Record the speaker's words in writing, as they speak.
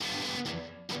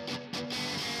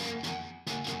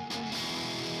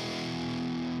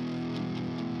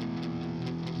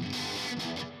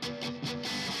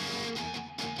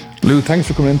Lou, thanks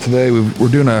for coming in today. We're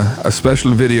doing a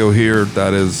special video here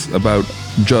that is about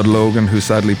Judd Logan, who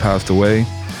sadly passed away.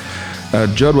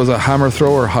 Judd was a hammer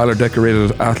thrower, highly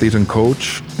decorated athlete and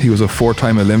coach. He was a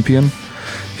 4-time Olympian.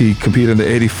 He competed in the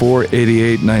 84,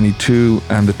 88, 92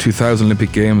 and the 2000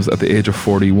 Olympic Games at the age of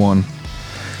 41.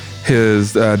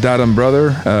 His dad and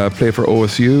brother played for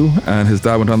OSU, and his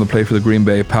dad went on to play for the Green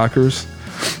Bay Packers.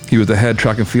 He was the head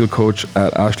track and field coach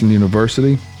at Ashland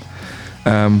University.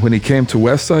 When he came to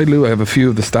Westside, Lou, I have a few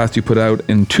of the stats you put out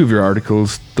in 2 of your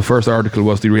articles. The first article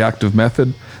was the reactive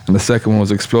method, and the second one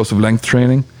was explosive length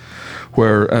training,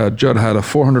 where Judd had a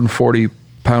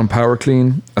 440-pound power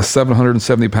clean, a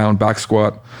 770-pound back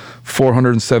squat,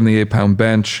 478-pound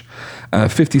bench, and a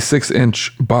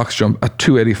 56-inch box jump at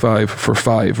 285 for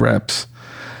 5 reps.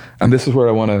 And this is where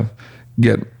I want to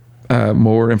get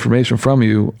more information from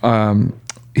you.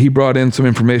 He brought in some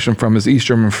information from his East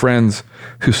German friends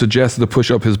who suggested to push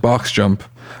up his box jump.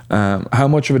 How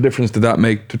much of a difference did that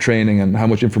make to training, and how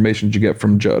much information did you get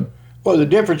from Judd? Well, the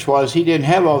difference was he didn't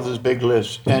have all those big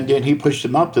lifts, and then he pushed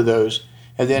him up to those,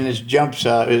 and then his jumps,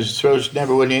 his throws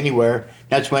never went anywhere.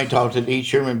 That's when he talked to the East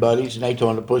German buddies, and they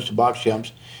told him to push the box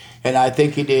jumps. And I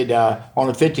think he did on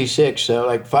a 56,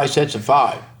 like 5 sets of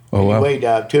 5. Oh, wow. He weighed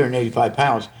 285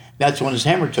 pounds. That's when his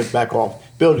hammer took back off,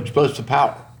 build explosive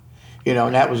power. You know,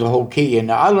 and that was the whole key.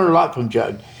 And I learned a lot from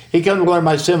Judd. He comes to learn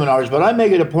my seminars, but I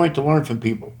make it a point to learn from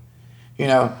people. You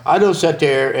know, I don't sit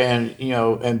there and,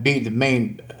 and be the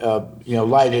main,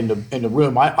 light in the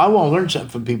room. I want to learn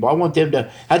something from people. I want them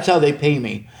to, that's how they pay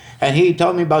me. And he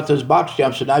told me about those box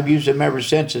jumps, and I've used them ever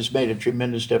since. It's made a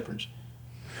tremendous difference.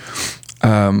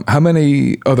 How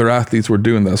many other athletes were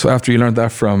doing that? So after you learned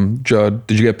that from Judd,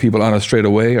 did you get people on it straight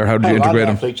away, or how did you integrate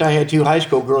them? Athletes. I had 2 high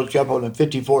school girls jump on in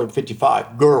 54 and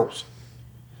 55, girls.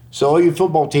 So all you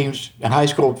football teams and high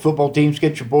school football teams,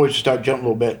 get your boys to start jumping a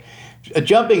little bit.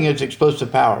 Jumping is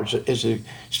explosive power. It's the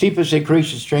steepest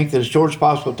increase in strength, and the shortest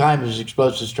possible time is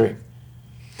explosive strength.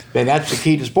 And that's the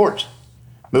key to sports.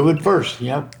 Moving first,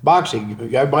 boxing.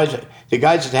 Everybody's, the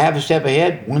guys that have a step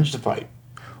ahead wins the fight.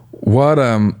 What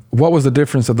was the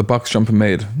difference that the box jumping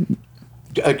made?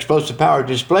 Explosive power,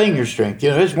 displaying your strength.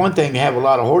 It's one thing to have a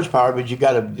lot of horsepower, but you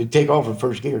got to take off in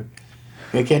first gear.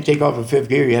 You can't take off in 5th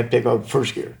gear. You have to take off in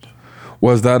first gear.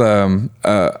 Was that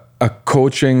a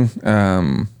coaching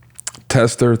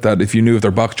tester that if you knew if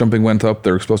their box jumping went up,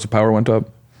 their explosive power went up?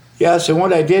 Yeah, so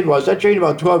what I did was I trained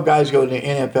about 12 guys to go to the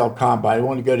NFL Combine. I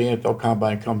wanted to go to the NFL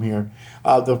Combine and come here.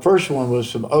 The first one was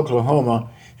from Oklahoma,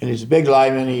 and he's a big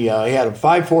lineman. He had a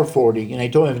 5'4" 40, and they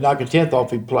told him if he knocked a 10th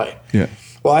off, he'd play. Yeah.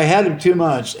 Well, I had him 2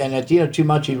 months, and at the end of 2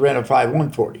 months, he ran a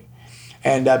 5'1" 40.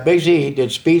 And basically, he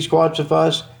did speed squats with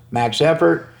us, max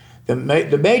effort. The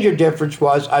major difference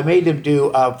was I made him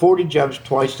do 40 jumps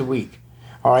twice a week.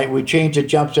 All right, we changed the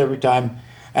jumps every time.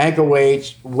 Ankle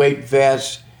weights, weight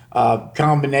vests,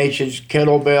 combinations,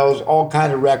 kettlebells, all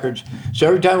kind of records. So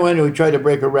every time we went in, we tried to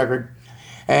break a record.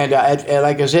 And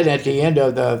like I said, at the end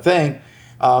of the thing,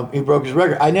 he broke his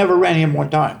record. I never ran him one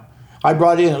time. I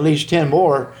brought in at least 10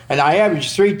 more, and I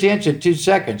averaged 3 tenths in 2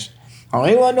 seconds.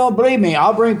 Anyone don't believe me,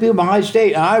 I'll bring people to High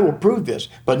State and I will prove this.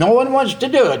 But no one wants to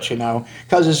do it,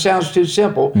 because it sounds too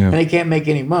simple and they can't make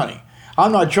any money.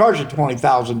 I'm not charging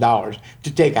 $20,000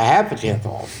 to take a half a tenth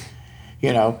off,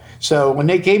 So when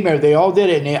they came here, they all did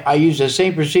it, and I used the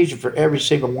same procedure for every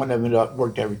single one of them. It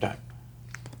worked every time.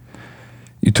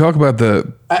 You talk about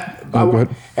the... go ahead.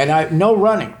 And no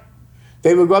running.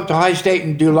 They would go up to High State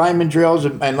and do lineman drills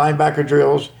and linebacker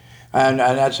drills, and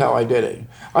that's how I did it.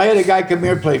 I had a guy come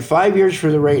here, play 5 years for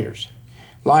the Raiders.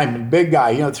 Lineman, big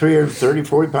guy, 330,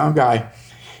 40-pound guy.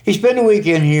 He spent a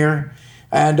weekend here,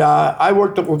 and I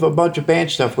worked up with a bunch of band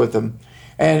stuff with him.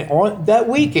 And on that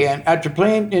weekend, after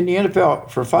playing in the NFL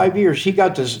for 5 years, he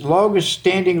got the longest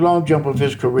standing long jump of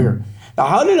his career. Now,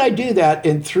 how did I do that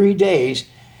in 3 days?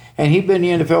 And he'd been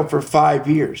in the NFL for 5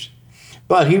 years.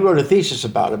 But he wrote a thesis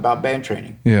about band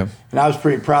training. Yeah. And I was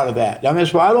pretty proud of that. I mean,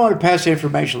 that's why I don't want to pass the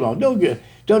information along. Don't do it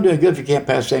good if you can't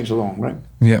pass things along, right?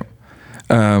 Yeah.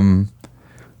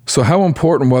 So how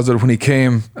important was it when he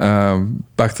came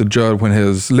back to Judd when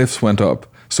his lifts went up?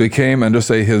 So he came and just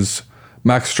say his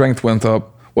max strength went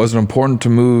up. Was it important to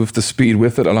move the speed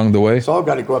with it along the way? It's all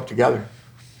got to go up together.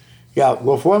 Yeah,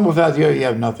 well, if one without the other, you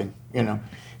have nothing,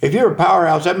 If you're a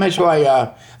powerhouse, that makes why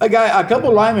a couple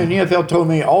of linemen in the NFL told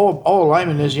me all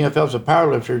linemen in the NFL is a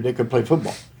power lifter. They could play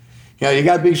football. You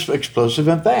got to be explosive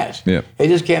and fast. Yeah. They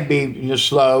just can't be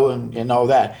slow and all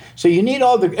that. So you need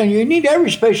and you need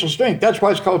every spatial strength. That's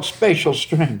why it's called spatial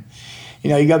strength.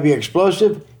 You got to be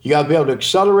explosive, you got to be able to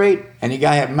accelerate, and you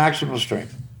got to have maximal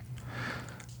strength.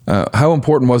 How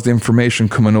important was the information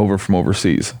coming over from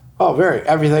overseas? Oh, very.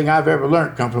 Everything I've ever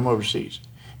learned come from overseas.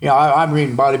 You know, I'm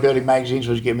reading bodybuilding magazines,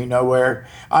 which get me nowhere.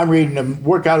 I'm reading the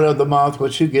Workout of the Month,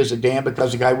 which who gives a damn,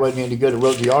 because the guy wasn't any good at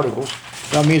wrote the articles.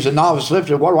 You know, I mean, he's a novice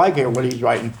lifter. What do I care what he's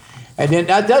writing? And then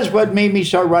that's what made me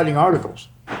start writing articles.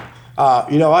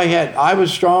 You know, I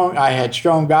was strong. I had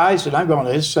strong guys, and I'm going,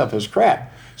 this stuff is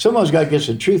crap. Someone's got to get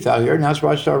some truth out here, and that's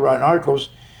why I started writing articles.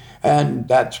 And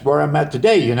that's where I'm at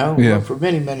today, you know, for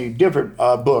many, many different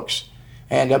books.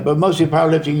 And but mostly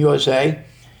Powerlifting USA.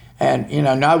 And, you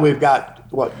know, now we've got,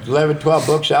 11, 12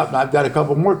 books out, and I've got a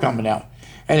couple more coming out.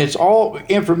 And it's all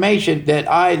information that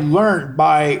I learned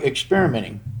by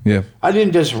experimenting. Yeah. I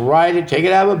didn't just write it, take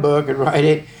it out of a book and write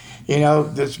it, you know,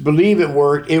 just believe it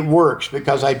worked. It works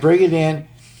because I bring it in.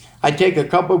 I take a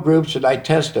couple groups and I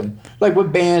test them, like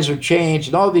with bands or chains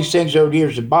and all these things over the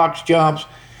years, the box jumps,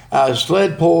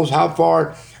 sled pulls, how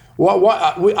far.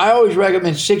 I always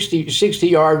recommend 60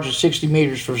 yards or 60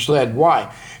 meters for sled.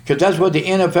 Why? Because that's what the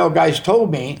NFL guys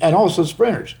told me, and also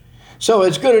sprinters. So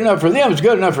it's good enough for them. It's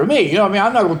good enough for me. You know what I mean?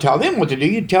 I'm not going to tell them what to do.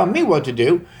 You tell me what to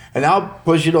do, and I'll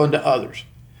push it on to others.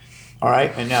 All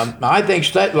right? And now I think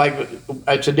sled, like,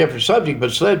 it's a different subject, but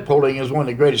sled pulling is one of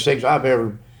the greatest things I've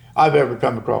ever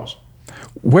come across.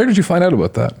 Where did you find out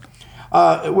about that?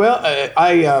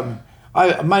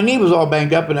 My knee was all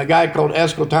banged up, and a guy called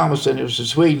Eskil Thomasson, who was in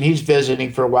Sweden, he's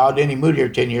visiting for a while. Then he moved here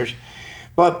 10 years.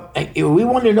 But we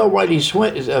wanted to know why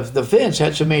the Finns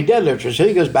had so many deadlifters. So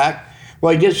he goes back.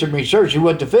 Well, he did some research. He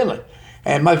went to Finland.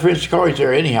 And my friend Sakari's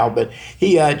there anyhow. But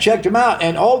he checked them out,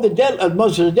 and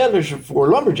most of the deadlifters were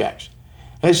lumberjacks.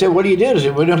 And I said, what do you do? I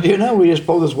said, we don't do nothing. We just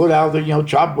pull this wood out of the,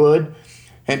 chop wood,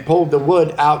 and pull the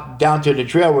wood out down to the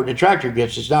trail where the tractor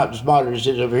gets. It's not as modern as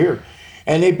it is over here.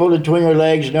 And they pulled it between their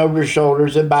legs and over their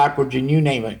shoulders and backwards and you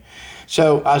name it.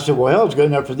 So I said, well, hell, it's good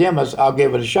enough for them. I'll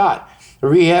give it a shot. To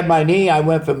rehab my knee, I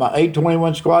went from my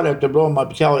 821 squat after blowing my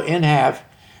patella in half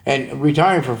and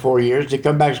retiring for 4 years to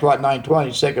come back squat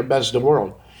 920, second best in the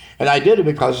world. And I did it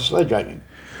because of sled driving.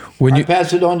 I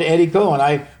passed it on to Eddie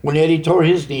Cohen. When Eddie tore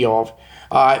his knee off,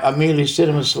 I immediately sit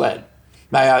him a sled.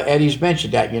 Now, Eddie's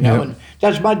mentioned that, and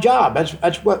that's my job.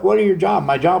 That's what are your job?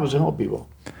 My job is to help people.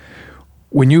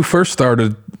 When you first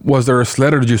started, was there a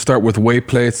sled, or did you start with weight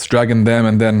plates, dragging them,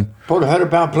 and then pulled a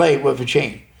 100-pound plate with a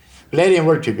chain? But that didn't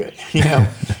work too good. It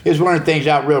was one of the things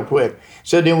out real quick.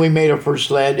 So then we made our first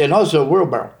sled, and also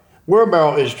wheelbarrow.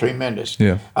 Wheelbarrow is tremendous.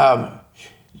 Yeah.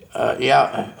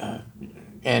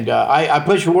 And I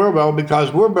push a wheelbarrow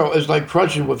because wheelbarrow is like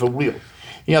crutching with a wheel.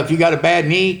 If you got a bad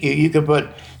knee, you can put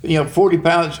 40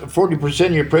 pounds, 40%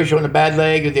 of your pressure on the bad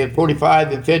leg, and then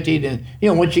 45, then 50, then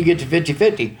once you get to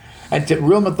 50-50. And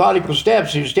real methodical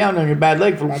steps. You stand on your bad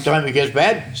leg for a long time, it gets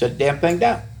bad, set the damn thing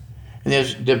down. And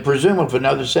there's the presume for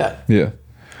another set. Yeah.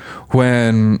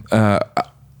 When,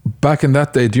 back in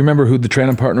that day, do you remember who the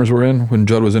training partners were in when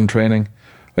Judd was in training?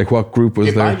 Like what group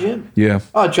was there? In my gym? Yeah.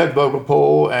 Chuck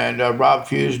Vogelpohl and Rob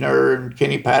Fusner and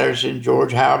Kenny Patterson,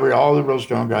 George Howard, all the real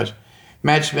strong guys.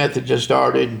 Matt Smith had just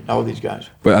started, all these guys.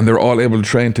 And they're all able to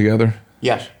train together?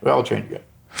 Yes, we're all trained together.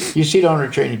 You see it on our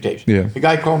training tapes. Yeah. The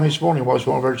guy called me this morning, watched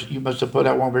one of our, you must have put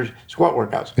out one of our squat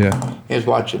workouts. Yeah. His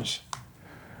watchings.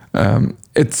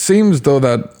 It seems though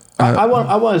that I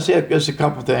want to say just a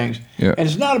couple things. Yeah. And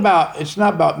it's not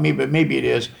about me, but maybe it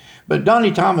is. But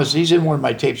Donnie Thomas, he's in one of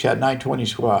my tapes, had 920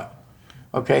 squat.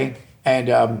 Okay? And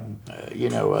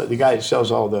the guy that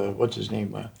sells all the, what's his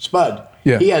name? Spud.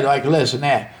 Yeah. He had like less than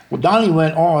that. Well, Donnie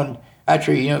went on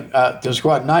actually to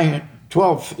squat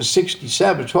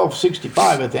 1267,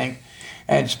 1265, I think,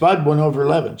 and Spud went over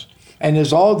 11s. And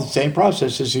it's all the same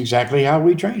process. It's exactly how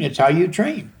we train. It's how you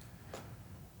train.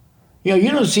 You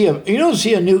don't see a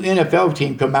new NFL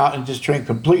team come out and just train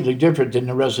completely different than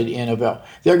the rest of the NFL.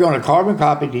 They're going to carbon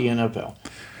copy the NFL.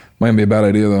 Might be a bad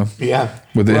idea though. Yeah.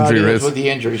 With the injury risk. With the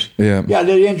injuries. Yeah. Yeah,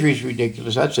 the injury's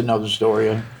ridiculous. That's another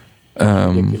story.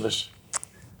 Ridiculous.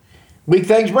 Weak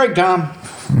things break, Tom.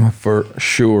 For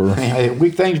sure.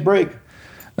 Weak things break.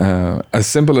 As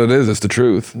simple as it is, it's the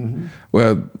truth. Mm-hmm.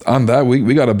 Well, on that,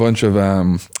 we got a bunch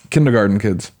of kindergarten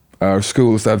kids, our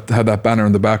schools that had that banner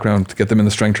in the background to get them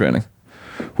into strength training,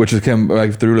 which is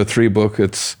like the Rule of 3 book.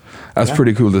 That's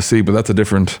pretty cool to see, but that's a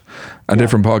different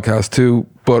podcast too.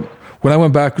 But when I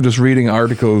went back just reading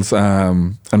articles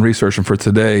and researching for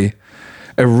today,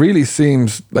 it really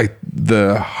seems like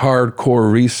the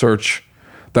hardcore research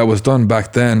that was done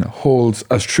back then holds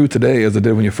as true today as it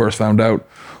did when you first found out,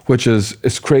 which is,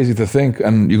 it's crazy to think.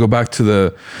 And you go back to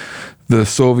the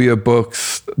Soviet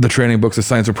books, the training books, the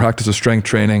science of practice of strength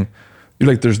training. You're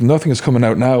like, there's nothing that's coming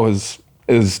out now is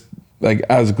like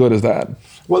as good as that.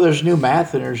 Well, there's new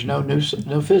math and there's no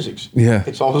new physics. Yeah.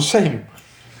 It's all the same,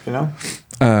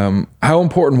 How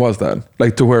important was that?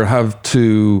 Like to where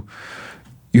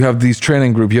you have these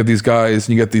training group, you have these guys,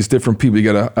 and you get these different people. You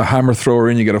get a hammer thrower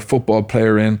in, you get a football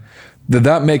player in. Did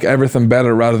that make everything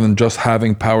better rather than just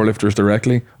having powerlifters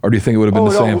directly? Or do you think it would have been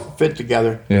the same? It all fit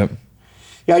together. Yeah.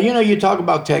 Yeah, you talk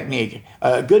about technique.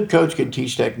 A good coach can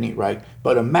teach technique, right?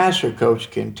 But a master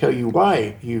coach can tell you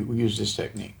why you use this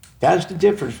technique. That's the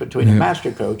difference between a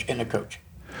master coach and a coach.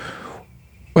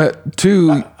 Well,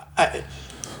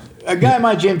 a guy in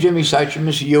my gym, Jimmy Seitzer,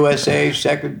 Mr. USA,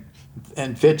 second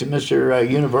and fifth to Mr.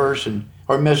 Universe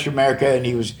or Mr. America, and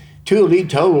he was 2 elite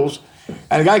totals.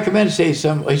 And a guy come in and say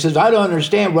something. He says, "I don't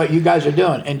understand what you guys are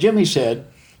doing." And Jimmy said,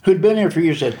 who'd been here for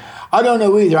years, said, "I don't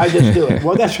know either. I just do it."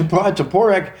 Well, that's a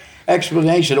poor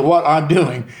explanation of what I'm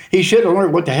doing. He should have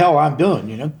learned what the hell I'm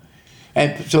doing,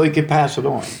 and so he could pass it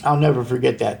on. I'll never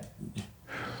forget that.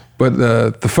 But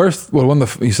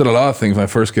you said a lot of things when I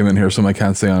first came in here, some I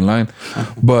can't say online.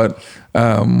 But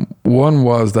one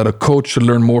was that a coach should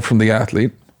learn more from the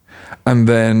athlete. And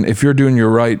then if you're doing your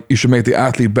right, you should make the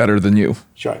athlete better than you.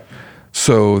 That's right.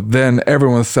 So then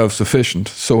everyone's self-sufficient.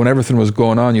 So when everything was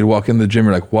going on, you'd walk in the gym,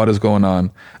 you're like, what is going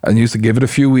on? And you used to give it a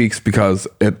few weeks because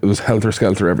it was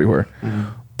helter-skelter everywhere. Mm-hmm.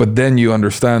 But then you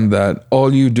understand that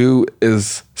all you do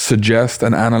is suggest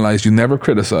and analyze. You never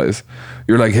criticize.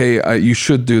 You're like, hey, you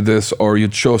should do this, or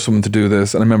you'd show someone to do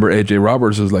this. And I remember AJ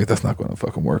Roberts was like, that's not going to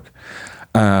fucking work.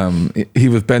 He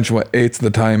was benching 8s at the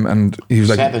time, and he was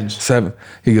like 7.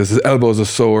 He goes, his elbows are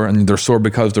sore, and they're sore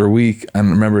because they're weak. And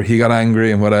remember, he got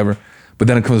angry and whatever. But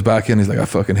then it comes back in, he's like, I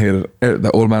fucking hate it. The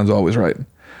old man's always right.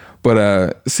 But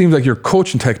it seems like your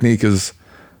coaching technique is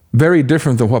very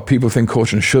different than what people think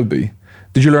coaching should be.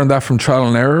 Did you learn that from trial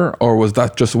and error, or was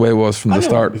that just the way it was from the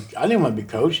start? I didn't want to be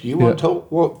coached. You want told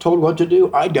what to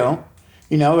do? I don't.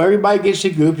 Everybody gets a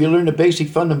group. You learn the basic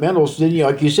fundamentals. Then,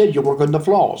 like you said, you work on the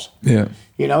flaws. Yeah.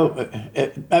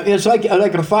 It's like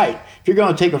a fight. If you're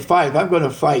going to take a fight, if I'm going to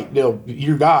fight,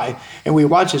 your guy, and we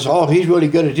watch this, he's really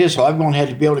good at this, so I'm going to have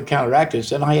to be able to counteract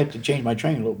this, and I have to change my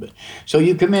training a little bit. So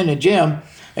you come in the gym,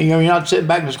 and you're not sitting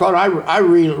back in the squat. I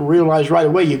realize right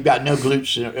away you've got no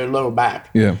glutes or lower back.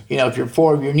 Yeah. If you're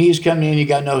forward, your knees coming in, you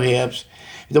got no hips.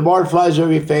 If the bar flies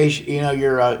over your face,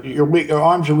 you're weak, your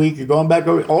arms are weak, you're going back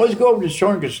over. Always go over the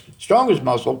strongest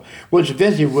muscle, which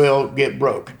eventually will get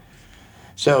broke.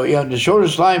 So, the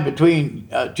shortest line between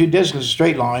 2 discs is a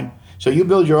straight line. So you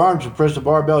build your arms and press the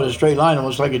barbell in a straight line,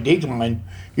 almost like a decline.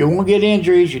 You won't get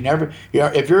injuries.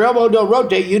 If your elbow don't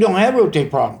rotate, you don't have rotator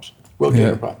problems.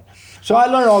 So I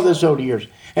learned all this over the years.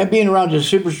 And being around just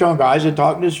super strong guys and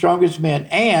talking to the strongest men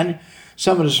and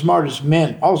some of the smartest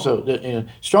men also, the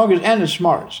strongest and the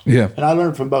smartest. Yeah. And I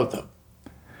learned from both of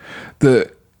them.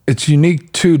 It's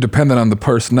unique too, depending on the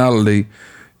personality.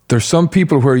 There's some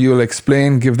people where you'll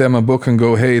explain, give them a book and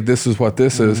go, hey, this is what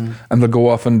this is, and they'll go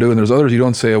off and do it. And there's others you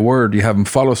don't say a word, you have them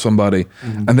follow somebody,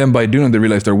 and then by doing it, they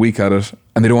realize they're weak at it,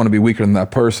 and they don't want to be weaker than that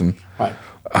person. Right.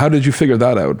 How did you figure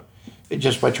that out?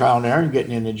 Just by trial and error and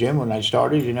getting in the gym when I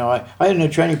started. I had no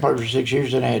training partner for 6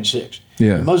 years, and I had 6.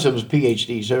 Yeah. And most of them was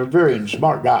PhDs. They were very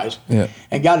smart guys. Yeah.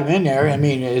 And got them in there. I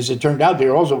mean, as it turned out, they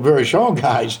were also very strong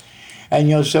guys.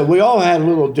 And, so we all had a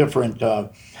little different,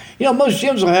 most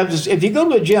gyms will have this. If you go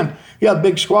to a gym, you have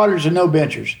big squatters and no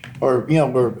benchers, or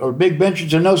big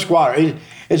benchers and no squatter.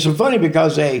 It's so funny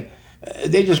because they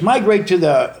just migrate to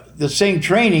the same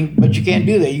training, but you can't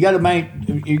do that. You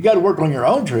got to work on your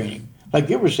own training. Like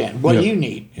you were saying, what do you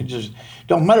need? It just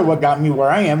don't matter what got me where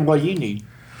I am. What do you need?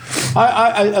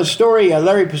 A story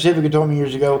Larry Pacifica told me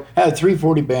years ago. Had a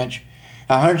 340 bench,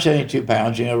 172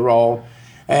 pounds, raw,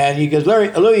 and he goes, Larry,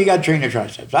 you got to train your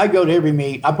triceps. I go to every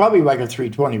meet. I probably like a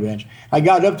 320 bench. I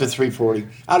got up to 340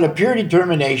 out of pure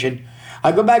determination.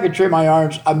 I go back and train my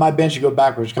arms. My bench would go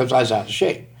backwards because I was out of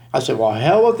shape. I said, well,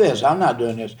 hell with this. I'm not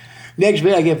doing this. Next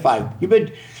meet, I get 5.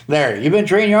 Larry, you've been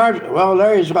training your arms? Well,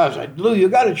 Larry's about. I said, Lou, you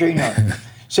got to train your arms.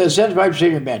 Says 75% of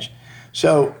your bench.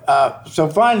 So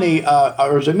finally,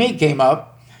 there was a meet came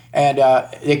up, and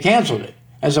they canceled it.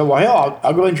 And so, well, hell,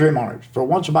 I'll go ahead and train my arms. For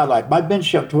once in my life, my bench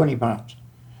jumped 20 pounds.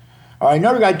 All right,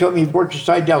 another guy told me he worked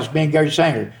beside Dallas, me and Gary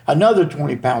Sanger, another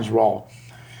 20 pounds raw.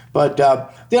 But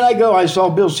then I saw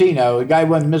Bill Sino, the guy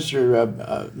won Mr.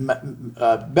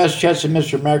 Best Chest in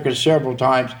Mr. America several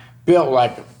times, built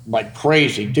like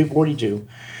crazy, 242.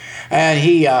 And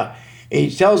he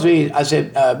tells me, I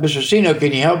said, Mr. Sino,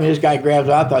 can you help me? This guy grabs,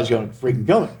 I thought he was going to freaking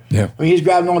kill me. Yeah. I mean, he's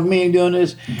grabbing on me and doing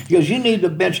this. He goes, you need to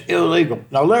bench illegal.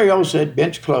 Now, Larry always said,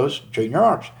 bench close, train your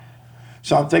arms.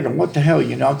 So I'm thinking, what the hell,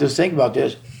 I'm just thinking about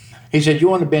this. He said, you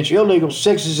want to bench illegal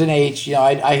 6s and 8s.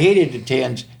 I hated the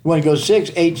 10s. You want to go 6,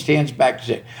 8s, 10s, back to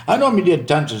 6. I normally did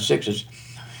tons of 6s.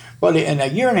 Well, in a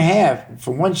year and a half,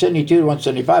 from 172 to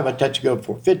 175, I touched to go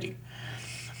 450.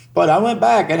 But I went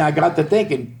back and I got to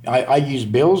thinking, I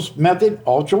used Bill's method,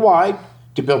 ultra wide,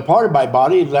 to build part of my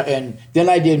body, and then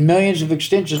I did millions of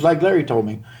extensions like Larry told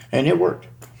me, and it worked.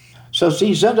 So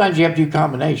see, sometimes you have to do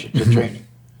combinations of training.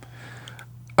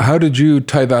 How did you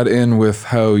tie that in with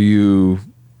how you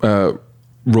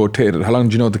rotated? How long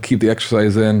did you know to keep the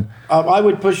exercise in? I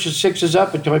would push the sixes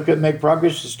up until I couldn't make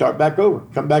progress to start back over.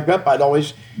 Come back up, I'd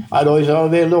always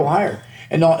elevate a little higher.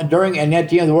 And at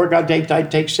the end of the workout,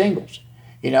 I'd take singles.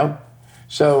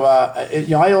 So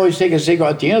I always take a single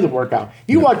at the end of the workout.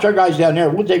 You watch our guys down there,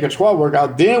 we'll take a squat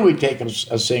workout, then we take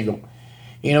a single.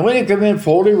 We didn't come in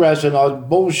fully rested all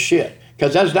bullshit,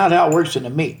 because that's not how it works in the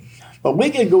meet. But we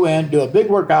can go in, do a big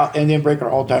workout, and then break our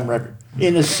all-time record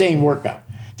in the same workout.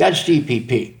 That's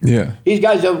GPP. Yeah. These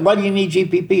guys, why do you need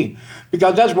GPP?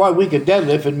 Because that's why we can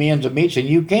deadlift in millions of meets, and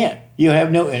you can't. You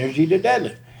have no energy to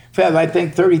deadlift. We have, I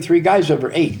think, 33 guys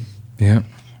over 8. Yeah.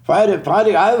 I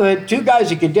had 2 guys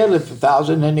that could deadlift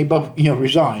 1,000, and they both,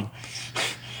 resigned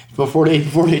before they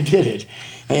did it.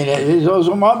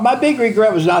 And my big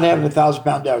regret was not having a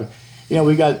 1,000-pound deadlift.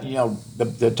 We got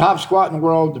the top squat in the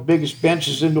world, the biggest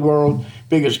benches in the world,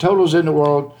 biggest totals in the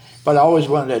world, but I always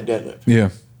wanted that deadlift. Yeah.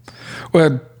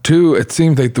 Well, too, it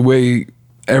seemed like the way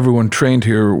everyone trained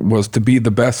here was to be the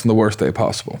best in the worst day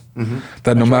possible. Mm-hmm.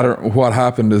 That no matter what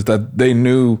happened, is that they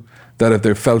knew that if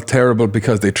they felt terrible,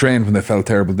 because they trained when they felt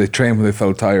terrible, they trained when they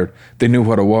felt tired, they knew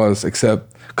what it was,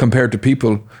 except compared to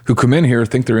people who come in here,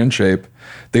 think they're in shape,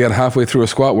 they get halfway through a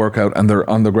squat workout and they're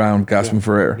on the ground gasping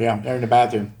for air. Yeah, they're in the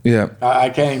bathroom. Yeah. I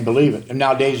can't even believe it. And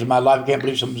nowadays in my life, I can't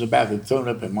believe someone's in the bathroom thrown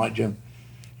up in my gym.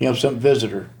 Some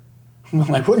visitor. I'm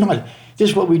like,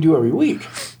 this is what we do every week.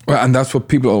 Well, and that's what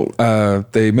people,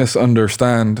 they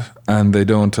misunderstand, and they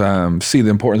don't see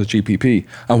the importance of GPP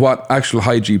and what actual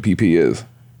high GPP is.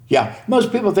 Yeah,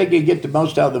 most people think you get the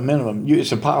most out of the minimum.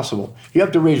 It's impossible. You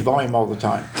have to raise volume all the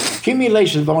time.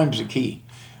 Accumulation of volume is the key.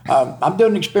 I'm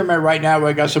doing an experiment right now where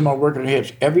I got someone working their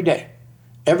hips every day.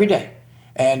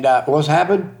 And what's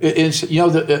happened is, the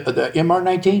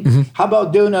MR19? Mm-hmm. How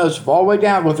about doing those all the way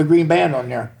down with a green band on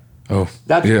there? Oh,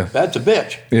 that's a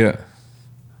bitch. Yeah.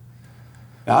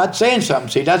 Now, that's saying something.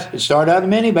 See, it started out a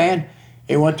mini band.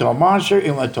 It went to a monster.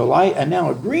 It went to a light, and now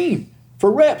a green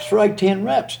for reps, for like 10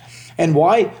 reps. And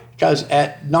why? Because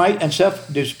at night and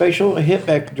stuff, do special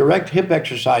direct hip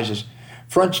exercises.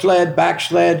 Front sled, back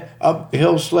sled,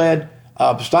 uphill sled,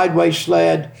 sideways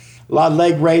sled, a lot of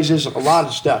leg raises, a lot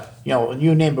of stuff.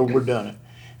 You name it, we're doing it.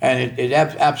 And it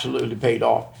absolutely paid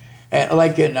off. And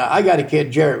I got a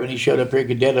kid, Jarrett, when he showed up here, he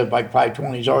could deadlift like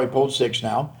 520. He's already pulled 6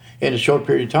 now in a short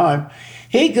period of time.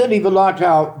 He couldn't even lock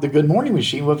out the Good Morning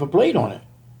machine with a plate on it.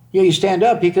 You stand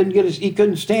up, he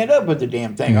couldn't stand up with the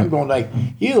damn thing. I'm going like,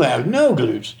 you have no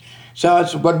glutes. So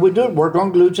that's what we do, work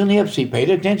on glutes and hips. He paid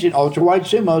attention, ultra wide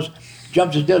sumos,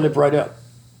 jumps his deadlift right up.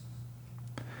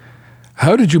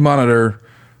 How did you monitor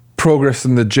progress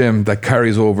in the gym that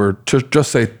carries over to,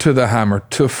 just say, to the hammer,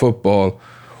 to football?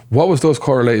 What was those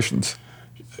correlations?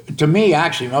 To me,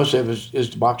 actually, most of it is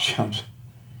the box jumps.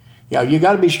 You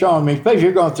got to be strong. Especially if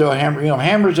you're going through a hammer.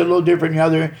 Hammer's a little different than the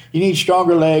other. You need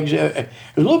stronger legs. There's a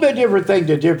little bit different thing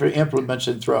to different implements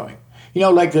in throwing.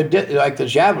 Like the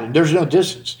javelin, there's no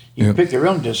distance. You can pick your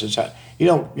own distance. You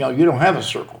don't have a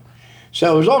circle.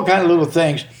 So there's all kind of little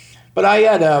things. But I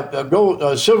had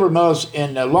a silver medals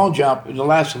in long jump in the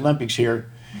last Olympics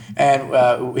here,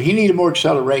 and he needed more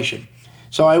acceleration.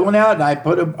 So I went out and I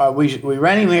put him. We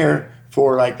ran him here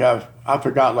for I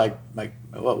forgot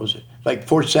what was it, like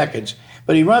 4 seconds.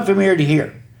 But he ran from here to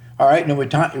here. All right, and we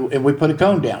put a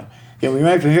cone down. And we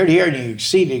ran from here to here, and he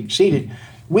exceeded.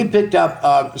 We picked up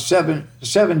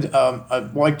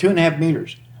 2.5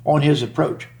 meters on his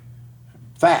approach,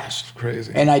 fast.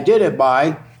 Crazy. And I did it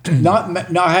by not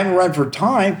having run for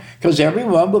time, because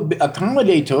everyone would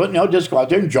accommodate to it, and just go out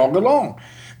there and jog along.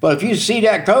 But if you see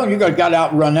that cone, you got to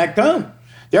outrun that cone.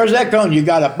 There's that cone. You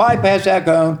got to bypass that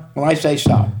cone when I say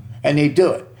stop, and they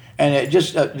do it. And it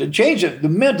just the change of the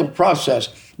mental process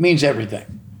means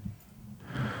everything.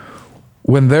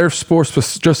 When they're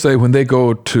when they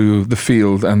go to the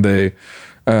field and they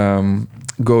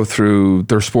go through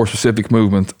their sport-specific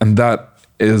movement and that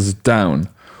is down,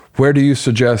 where do you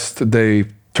suggest they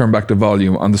turn back the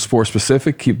volume? On the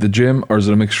sport-specific, keep the gym, or is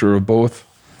it a mixture of both?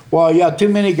 Well, yeah, too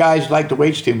many guys like the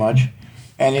weights too much,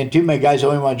 and then too many guys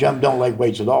only want to jump don't like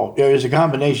weights at all. There is a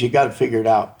combination. You got to figure it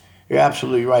out. You're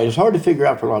absolutely right. It's hard to figure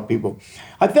out for a lot of people.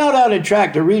 I found out in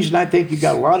track, the reason I think you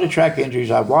got a lot of track injuries,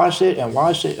 I watched it. And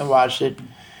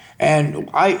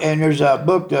there's a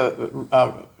book,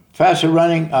 faster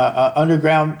running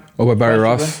underground. Oh, by Barry faster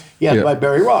Ross? run. Yeah, by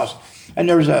Barry Ross. And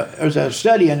there's a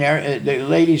study in there. The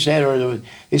lady said,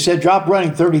 they said, drop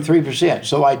running 33%.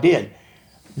 So I did,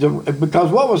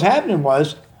 because what was happening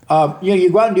was,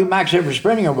 you go out and do max effort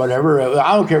sprinting or whatever.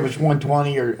 I don't care if it's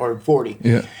 120 or 40.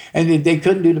 Yeah. And they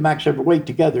couldn't do the max effort weight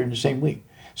together in the same week.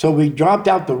 So we dropped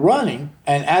out the running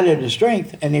and added the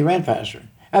strength, and they ran faster.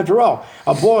 After all,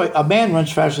 a man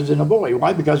runs faster than a boy.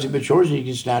 Why? Because he matures and he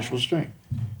gets natural strength.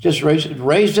 Just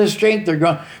raise his strength.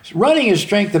 Running is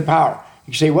strength and power.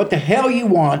 You say what the hell you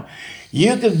want.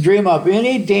 You can dream up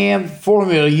any damn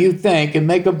formula you think and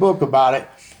make a book about it.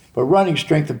 But running,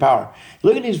 strength, and power.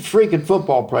 Look at these freaking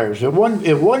football players. If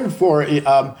it wasn't for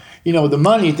the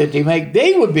money that they make,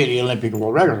 they would be the Olympic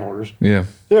world record holders. Yeah.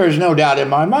 There is no doubt in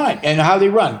my mind. And how they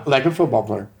run, like a football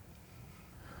player.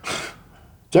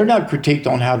 They're not critiqued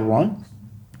on how to run,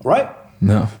 right?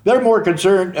 No. They're more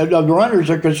concerned. The runners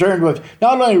are concerned with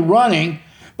not only running,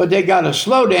 but they got to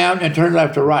slow down and turn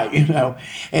left to right.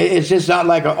 It's just not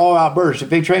like an all-out burst. If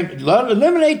they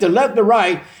eliminate the left to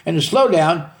right and the slow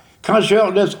down. Concentrate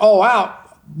on this all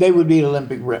out, they would be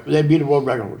they'd be the world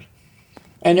record holders.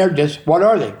 And they're just, what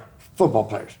are they? Football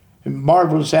players.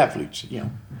 Marvelous athletes,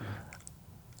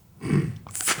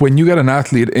 When you get an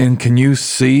athlete in, can you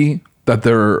see that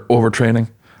they're overtraining?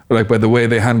 Like by the way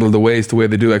they handle the weights, the way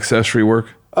they do accessory work?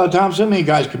 Tom, so many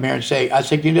guys come here and say,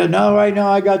 no, right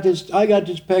now I got this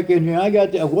pec in here, I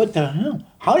got that. What the hell?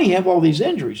 How do you have all these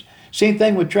injuries? Same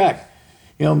thing with track.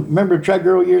 Remember track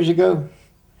girl years ago?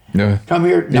 Yeah. Come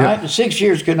here, 6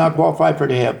 years could not qualify for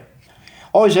the hip.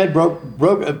 Always had a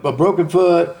broken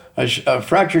foot, a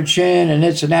fractured shin, and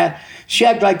this and that. She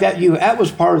acted like that. That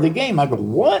was part of the game. I go,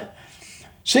 what?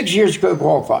 6 years could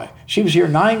qualify. She was here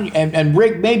 9 and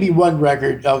break maybe one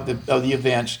record of the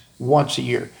events once a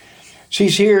year.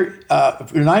 She's here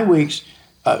for 9 weeks,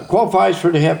 qualifies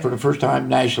for the hip for the first time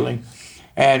nationally,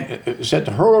 and set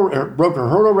the broke her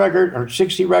hurdle record, her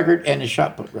 60 record, and the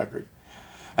shot put record.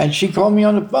 And she called me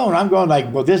on the phone. I'm going like,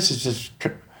 well, this is just...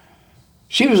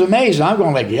 She was amazing. I'm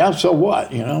going like, yeah, so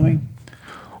what? You know what I mean?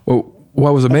 Well,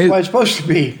 what was amazing... That's what it's supposed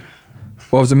to be.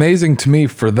 What was amazing to me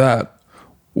for that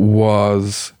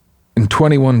was in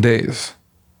 21 days,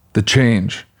 the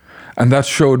change. And that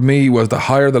showed me was the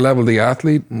higher the level of the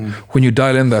athlete, when you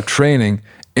dial in that training,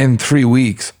 in 3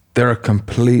 weeks, they're a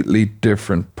completely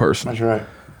different person. That's right.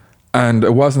 And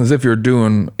it wasn't as if you're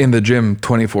doing in the gym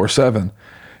 24/7.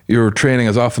 You're training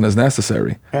as often as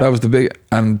necessary. Yeah. That was the big,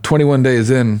 and 21 days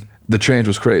in, the change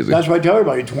was crazy. That's what I tell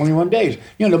everybody, 21 days.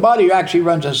 The body actually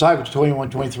runs in cycles,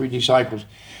 21, 23 D cycles.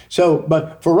 So,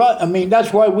 but for us,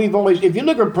 that's why we've always, if you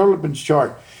look at Perlipin's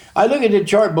chart, I look at the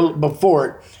chart before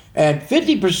it, and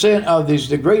 50% of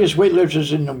the greatest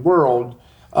weightlifters in the world,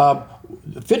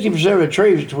 50% of the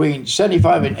trades between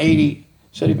 75 and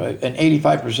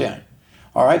 85%.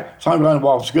 All right? So I'm going,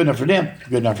 well, it's good enough for them,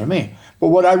 good enough for me. But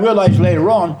what I realized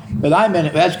later on,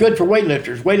 that's good for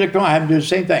weightlifters. Weightlifters, I have to do the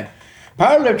same thing.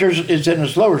 Powerlifters is in the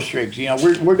slower streaks. We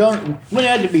don't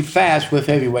have to be fast with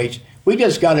heavyweights. We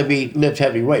just got to lift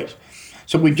heavy weights.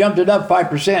 So we jumped it up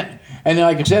 5%. And then,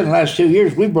 like I said, in the last 2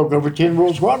 years, we broke over 10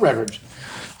 world squat records.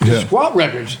 Yeah. Squat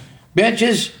records.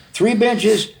 Benches, 3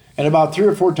 benches, and about 3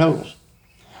 or 4 totals.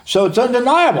 So it's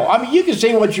undeniable. You can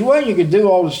say what you want. You can do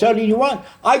all the study you want.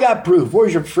 I got proof.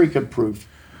 Where's your freaking proof?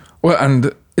 Well,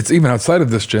 and it's even outside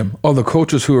of this gym. All the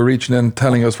coaches who are reaching in,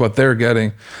 telling us what they're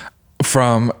getting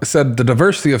said the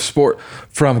diversity of sport,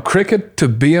 from cricket to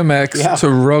BMX to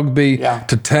rugby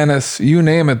to tennis, you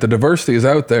name it, the diversity is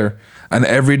out there. And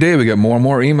every day we get more and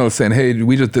more emails saying, hey,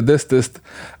 we just did this.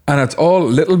 And it's all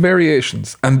little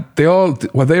variations. And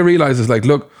what they realize is like,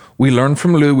 look, we learned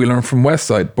from Lou, we learned from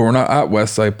Westside, but we're not at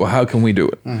Westside, but how can we do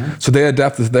it? Mm-hmm. So they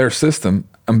adapted their system,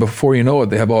 and before you know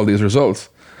it, they have all these results.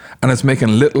 And it's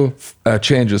making little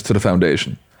changes to the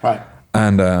foundation. Right.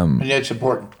 And it's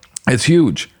important. It's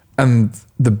huge. And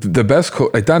the best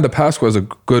coach, like Dan DePasqua is a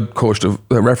good coach to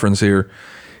reference here.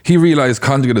 He realized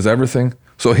conjugate is everything.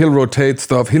 So he'll rotate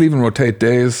stuff. He'll even rotate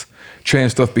days,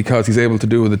 change stuff because he's able to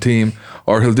do it with the team.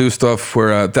 Or he'll do stuff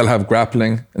where they'll have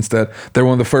grappling instead. They're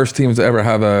one of the first teams to ever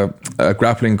have a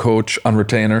grappling coach on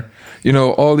retainer.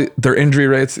 All their injury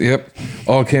rates,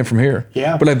 all came from here.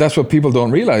 Yeah. But that's what people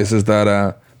don't realize is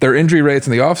that their injury rates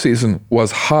in the off season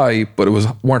was high, but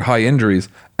weren't high injuries.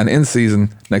 And in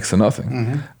season, next to nothing.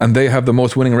 Mm-hmm. And they have the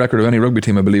most winning record of any rugby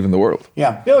team, I believe, in the world.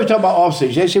 Yeah. They always talk about off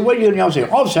season. They say, what are you doing in the off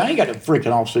season? Off season, I ain't got a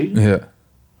freaking off season. Yeah.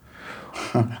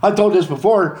 I told this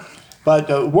before,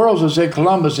 but Worlds was in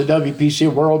Columbus, the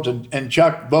WPC Worlds, and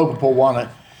Chuck Vogelpohl won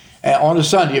it on a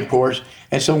Sunday, of course.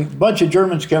 And so a bunch of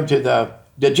Germans come to the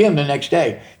the gym the next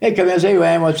day. They come in and say, "Hey,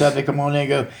 man, what's up?" They come on in and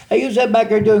go, "Hey, who's that back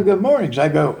there doing good mornings?" I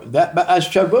go, "That's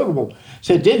Chuck Vogel."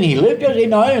 Said, "Didn't he lift?" I said,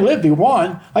 "No, I didn't lift. He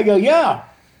won." I go, "Yeah."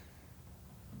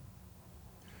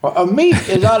 Well, a meet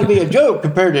is ought to be a joke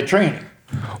compared to training.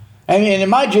 And in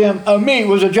my gym, a meet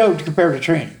was a joke compared to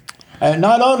training.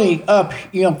 Not only up,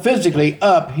 physically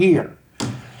up here.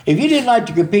 If you didn't like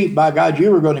to compete, by God, you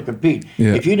were going to compete.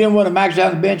 Yeah. If you didn't want to max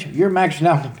out the bench, you're maxing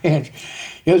out the bench.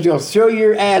 You're going to throw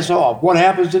your ass off. What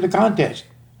happens in the contest?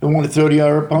 You want to throw the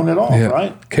other opponent off,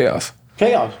 right? Chaos.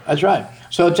 Chaos, that's right.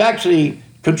 So it's actually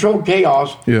controlled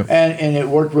chaos, and it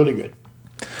worked really good.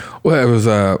 Well, it was,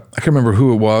 I can't remember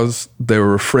who it was. They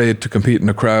were afraid to compete in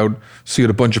the crowd, so you had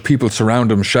a bunch of people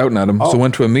surround them, shouting at them. So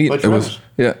went to a meet. Butch it Reynolds,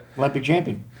 was, Olympic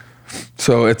champion.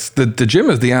 So it's the gym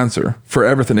is the answer for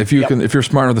everything. If you if you're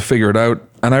smart enough to figure it out.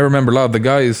 And I remember a lot of the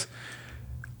guys,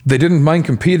 they didn't mind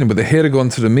competing, but they hated going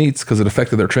to the meets because it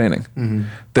affected their training. Mm-hmm.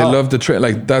 They loved the train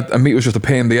like that. A meet was just a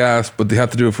pain in the ass, but they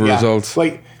had to do it for results.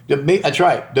 Wait, the meet. That's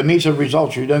right. The meets are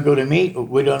results. You don't go to meet.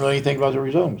 We don't know anything about the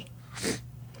results.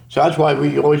 So that's why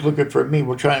we always looking for a meet.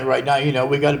 We're trying right now.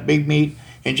 We got a big meet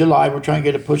in July. We're trying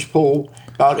to get a push-pull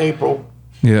about April.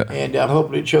 Yeah. And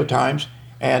hopefully at showtimes.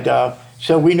 And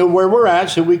so we know where we're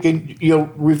at, so we can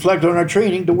reflect on our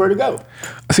training to where to go.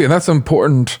 See, and that's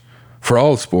important for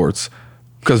all sports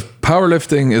because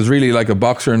powerlifting is really like a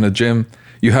boxer in a gym.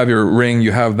 You have your ring,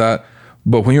 you have that.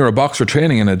 But when you're a boxer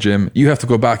training in a gym, you have to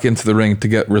go back into the ring to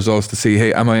get results to see,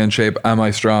 hey, am I in shape? Am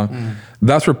I strong? Mm.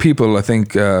 That's where people, I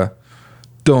think,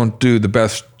 don't do the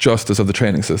best justice of the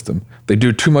training system. They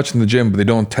do too much in the gym, but they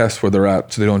don't test where they're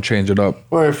at, so they don't change it up.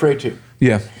 We're afraid to.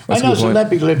 Yeah, I know some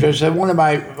Olympic lifters, and one of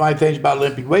my things about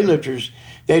Olympic weightlifters,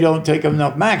 they don't take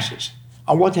enough maxes.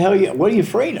 What the hell what are you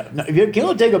afraid of? If you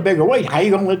can't take a bigger weight, how are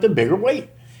you going to lift a bigger weight?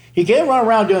 You can't run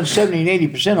around doing 70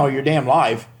 and 80% all your damn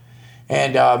life.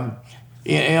 And,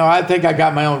 I think I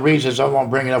got my own reasons. I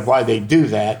won't bring it up why they do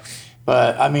that.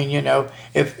 But, I mean,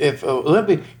 if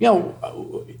Olympic,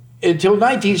 until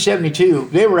 1972,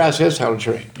 they were asked us how to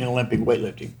train in Olympic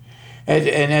weightlifting.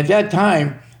 And at that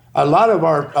time, a lot of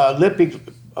our Olympic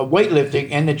weightlifting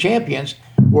and the champions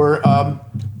were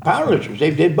powerlifters.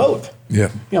 They did both. Yeah.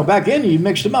 Back then you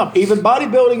mixed them up. Even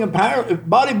bodybuilding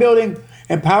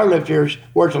and powerlifters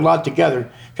worked a lot together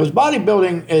because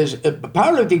powerlifting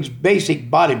is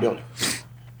basic bodybuilding.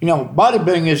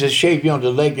 Bodybuilding is a shape, the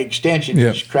leg extension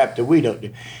is crap that we don't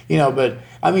do. But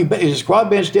I mean, it's squat,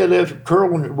 bench, deadlift,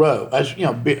 curl, and row. That's,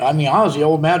 honestly,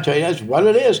 old man will tell you that's what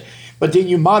it is. But then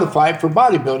you modify it for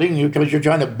bodybuilding because you're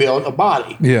trying to build a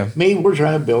body. Yeah. We're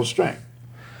trying to build strength.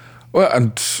 Well,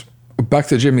 and back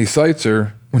to Jimmy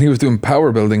Seitzer, when he was doing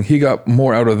power building, he got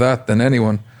more out of that than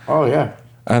anyone. Oh, yeah.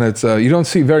 And it's you don't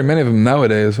see very many of them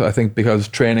nowadays, I think, because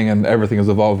training and everything has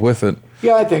evolved with it.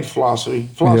 Yeah, I think philosophy.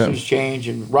 Philosophies change,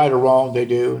 and right or wrong, they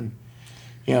do. And,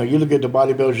 you look at the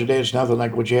bodybuilders today, it's nothing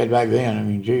like what you had back then. I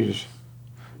mean, Jesus.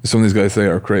 Some of these guys say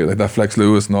are crazy, like that Flex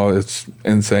Lewis and all, it's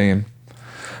insane.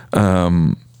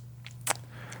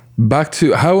 Back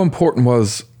to how important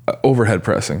was overhead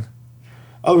pressing?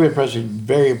 Overhead pressing,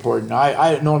 very important.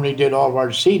 I normally did all of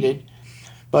ours seated,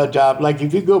 but like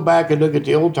if you go back and look at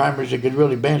the old timers that could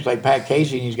really bench, like Pat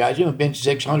Casey and these guys, bench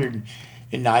 600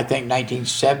 in I think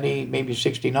 1970, maybe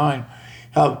 69.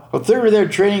 A third of their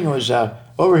training was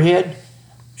overhead,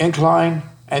 incline,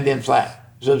 and then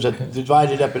flat. So it was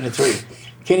divided up into three.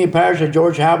 Kenny Patterson,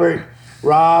 George Halbert,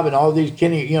 Rob, and all these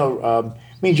Kenny,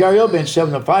 Jerry O benched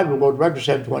 705, the world record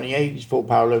 728. He's full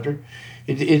power lifter.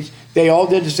 They all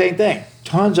did the same thing.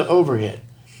 Tons of overhead.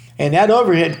 And that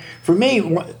overhead, for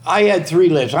me, I had 3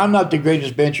 lifts. I'm not the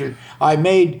greatest bencher. I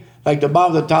made like the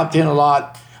bottom of the top 10 a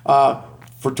lot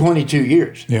for 22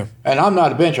 years. Yeah. And I'm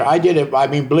not a bencher. I did it,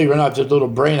 believe it or not, this little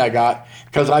brain I got,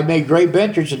 because I made great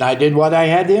benchers and I did what I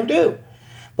had them do.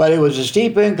 But it was a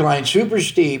steep incline, super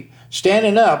steep,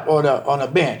 standing up on a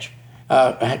bench.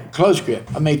 Close grip.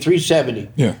 I made 370.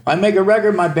 Yeah. I make a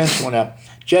record, my bench went up.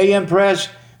 JM press,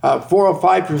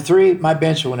 405 for 3, my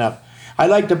bench went up. I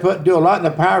like to do a lot in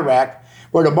the power rack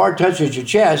where the bar touches your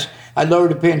chest. I lower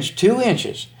the pins 2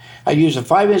 inches. I use a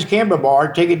 5-inch camber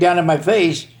bar, take it down in my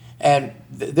face, and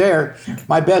there,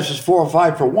 my best is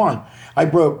 405 for 1. I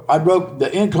broke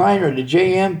the incline or the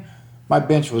JM. My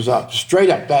bench was up, straight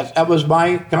up. That was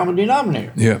my common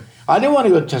denominator. Yeah. I didn't want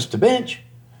to go test the bench.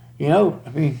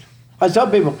 I tell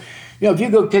people, if you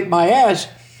go kick my ass,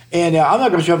 and I'm not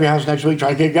going to show up your house next week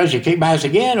trying to kick ass. You kick my ass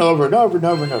again over and over and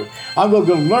over and over. I'm going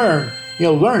to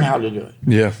go learn how to do it.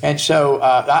 Yeah. And so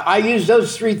I use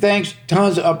those 3 things,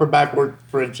 tons of upper back work,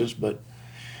 for instance. But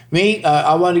me,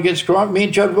 I wanted to get strong. Me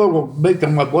and Chuck Vogel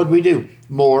come up. What do we do?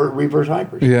 More reverse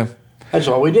hypers. Yeah. That's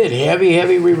all we did.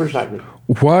 Heavy reverse hyper.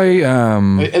 Why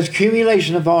It's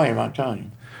accumulation of volume, I'm telling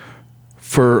you.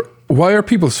 why are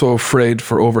people so afraid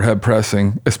for overhead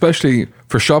pressing, especially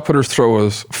for shot putters,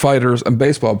 throwers, fighters, and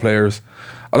baseball players?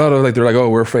 A lot of they're like, oh,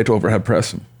 we're afraid to overhead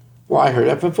press them. Well, I heard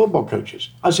that from football coaches.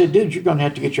 I said, dude, you're going to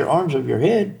have to get your arms over your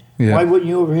head. Yeah. Why wouldn't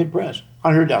you overhead press?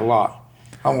 I heard that a lot.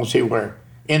 I won't say where.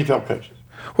 NFL coaches.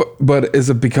 But is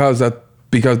it because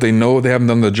they know they haven't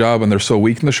done the job and they're so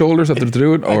weak in the shoulders that they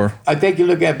do it, or I think you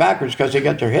look at it backwards because they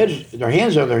got their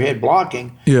hands over their head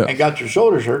blocking, Yeah. and got their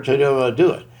shoulders hurt, so they don't want to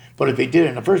do it. But if they did it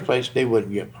in the first place, they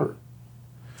wouldn't get hurt.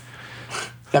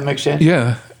 That makes sense?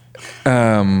 yeah?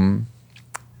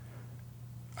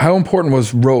 How important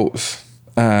was rows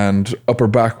and upper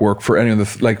back work for anyone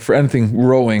for anything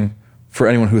rowing for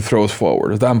anyone who throws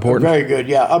forward? Is that important? Very good,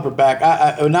 yeah. Upper back.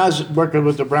 When I was working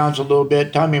with the Browns a little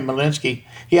bit, Tommy Malinsky,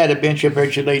 he had a bench up there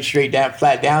you laid straight down,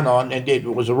 flat down on, and it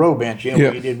was a row bench. You know,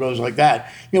 Yeah. you did rows like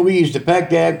that. You know, we used the pec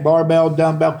deck, barbell,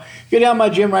 dumbbell. Get down my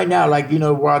gym right now, like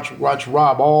watch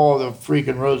Rob, all the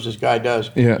freaking rows this guy does.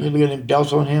 Yeah. You look at him,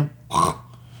 delts on him.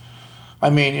 I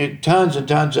mean, tons and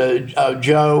tons of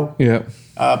Joe. Yeah.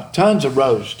 Tons of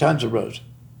rows.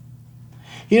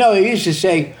 You know, they used to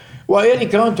say, well, Eddie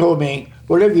Cohn told me,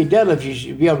 whatever you deadlift, you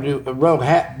should be able to do a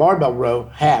barbell row,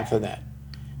 half of that.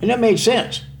 And that made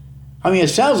sense. I mean, it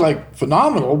sounds like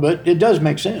phenomenal, but it does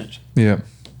make sense. Yeah.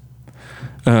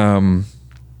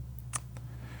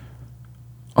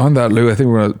 On that, Lou, I think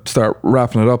we're going to start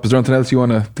wrapping it up. Is there anything else you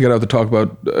want to get out to talk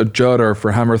about Judd or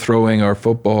for hammer throwing or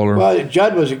football? Or? Well,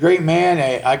 Judd was a great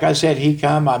man. Like I said, he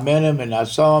come, I met him, and I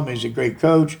saw him. He's a great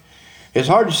coach. It's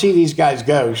hard to see these guys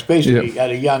go, especially at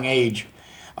a young age,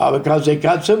 because they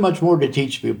got so much more to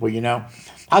teach people, you know.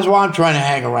 That's why I'm trying to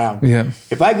hang around. Yeah.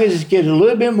 If I could just get a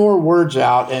little bit more words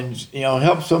out and,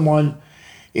 help someone,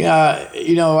 like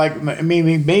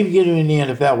maybe get them in the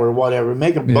NFL or whatever,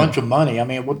 make a bunch of money. I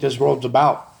mean, what this world's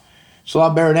about. It's a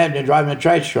lot better than that than driving a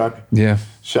trash truck. Yeah.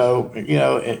 So,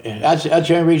 that's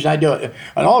the only reason I do it.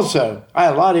 And also, I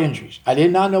had a lot of injuries. I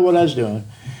did not know what I was doing.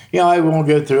 I won't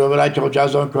go through it, but I told you I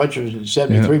was on crutches in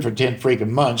 73 for 10 freaking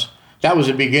months. That was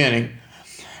the beginning.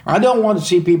 I don't want to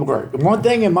see people hurt. One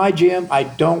thing in my gym, I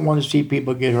don't want to see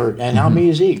people get hurt. And how many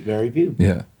is he? Very few.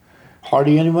 Yeah.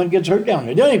 Hardly anyone gets hurt down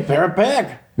there. They don't even pair a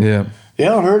pec. Yeah. They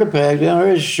don't hurt a pec. They don't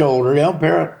hurt his shoulder. They don't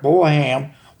pull a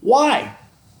ham. Why?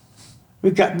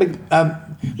 We got when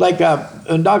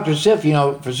Dr.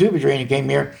 Siff, for super training came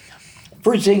here,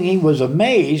 first thing he was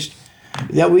amazed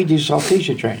that we do soft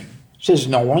tissue training. He says,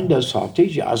 no one does soft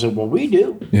tissue. I said, well, we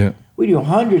do. Yeah. We do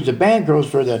hundreds of band curls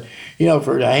for the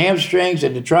hamstrings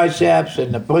and the triceps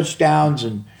and the push downs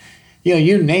and,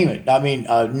 you name it. I mean,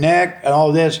 neck and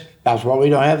all this. That's why we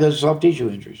don't have those soft tissue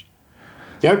injuries.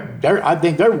 I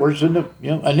think they're worse than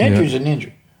an injury is an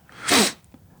injury.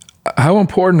 How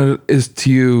important it is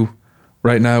to you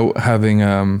right now having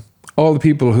all the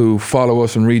people who follow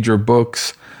us and read your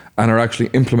books and are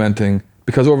actually implementing?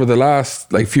 Because over the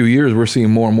last few years, we're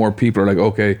seeing more and more people are like,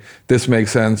 okay, this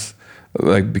makes sense.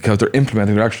 Because they're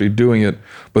implementing, they're actually doing it.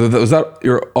 But was that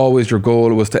always your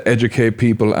goal, was to educate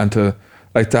people and to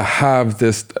have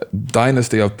this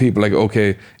dynasty of people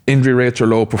okay, injury rates are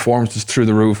low, performance is through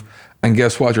the roof, and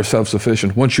guess what, you're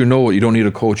self-sufficient. Once you know it, you don't need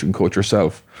a coach, you can coach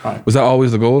yourself. Right. Was that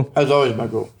always the goal? That was always my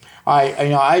goal.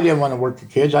 I didn't want to work with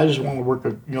kids. I just wanted to work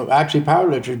with, actually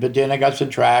powerlifters. But then I got some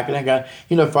track and I got,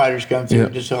 fighters come through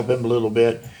and just help them a little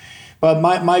bit. But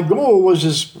my goal was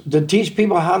just to teach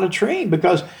people how to train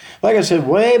because, like I said,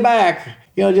 way back,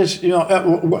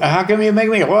 how come you make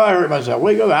me? Well, I hurt myself.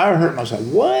 Where you go? I hurt myself.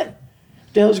 What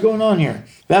the hell's going on here?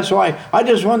 That's why I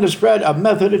just wanted to spread a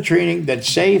method of training that's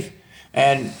safe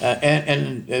and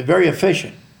very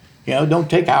efficient. Don't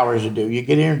take hours to do. You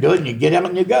get in and do it, and you get out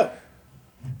and you go.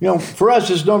 For us,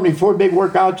 it's normally 4 big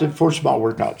workouts and 4 small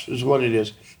workouts is what it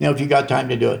is. If you got time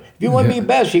to do it. If you want to be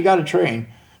best, you got to train.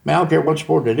 I don't care what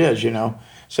sport it is,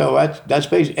 So that's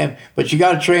basic. But you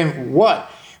got to train what?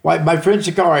 Like my friend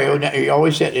Sicario, he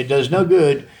always said it does no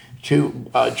good to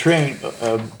train,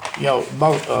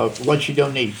 what you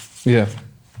don't need. Yeah.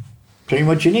 Train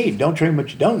what you need. Don't train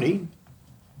what you don't need.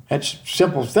 That's a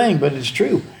simple thing, but it's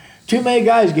true. Too many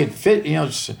guys get fit,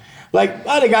 like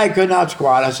the guy could not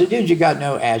squat. I said, dude, you got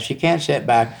no ass. You can't sit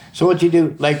back. So what you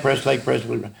do? Leg press. I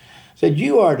said,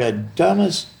 you are the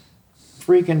dumbest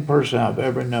freaking person I've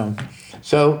ever known.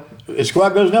 So the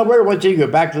squat goes nowhere. What do you go?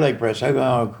 Back to leg press. I go,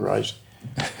 oh, Christ.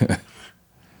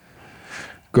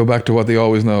 Go back to what they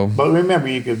always know. But remember,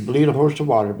 you can lead a horse to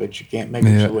water, but you can't make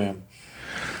it swim.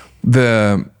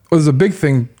 There's a big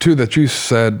thing, too, that you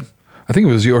said, I think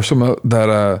it was you or someone,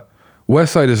 that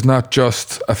Westside is not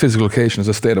just a physical location, it's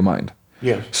a state of mind.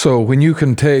 Yes. So when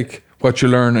what you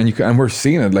learn, and we're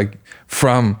seeing it like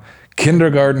from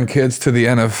kindergarten kids to the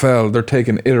NFL. They're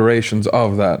taking iterations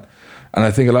of that, and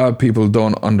I think a lot of people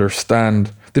don't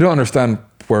understand. They don't understand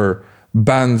where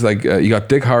bands like you got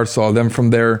Dick Hartsaw. Then from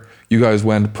there, you guys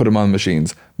went put them on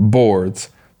machines, boards,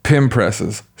 pin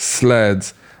presses,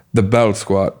 sleds, the belt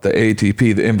squat, the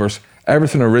ATP, the inverse.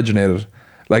 Everything originated.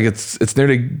 Like it's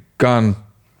nearly gone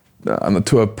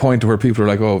to a point where people are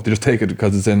like, oh, they just take it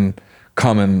because it's in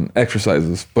common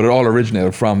exercises, but it all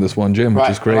originated from this one gym, which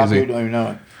is crazy. A lot of people don't even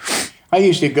know it. I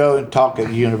used to go and talk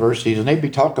at universities, and they'd be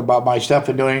talking about my stuff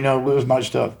and don't even know it was my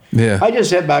stuff. Yeah. I just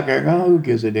sat back there and go, who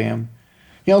gives a damn?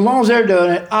 You know, as long as they're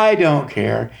doing it, I don't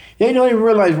care. They don't even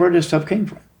realize where this stuff came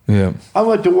from. Yeah. I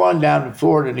went to one down in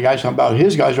Florida, and the guy's talking about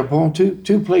his guys are pulling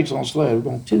two plates on a sled. We're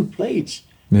going, 2 plates?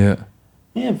 Yeah.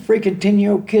 Yeah, freaking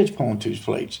 10-year-old kids pulling 2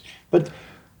 plates. But,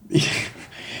 you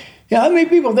know, how many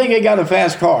people think they got a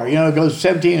fast car? You know, it goes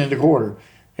 17 and a quarter.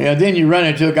 And then you run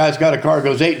into a guy's got a car that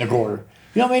goes 8 and a quarter.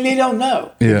 You know what I mean? They don't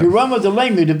know. Yeah. If you run with the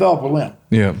lame, you develop a limb.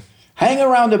 Yeah. Hang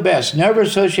around the best. Never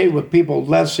associate with people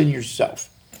less than yourself.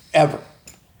 Ever.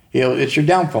 You know, it's your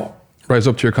downfall. Rise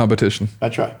up to your competition.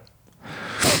 That's right.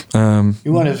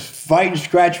 You want to fight and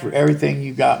scratch for everything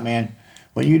you got, man.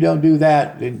 When you don't do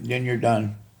that, then you're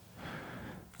done.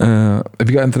 Have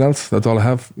you got anything else? That's all I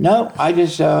have. No, I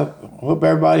just hope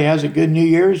everybody has a good New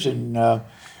Year's, and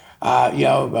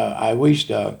I wish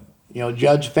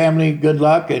Judd's family good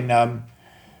luck, and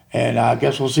I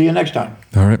guess we'll see you next time.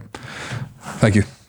 All right. Thank you.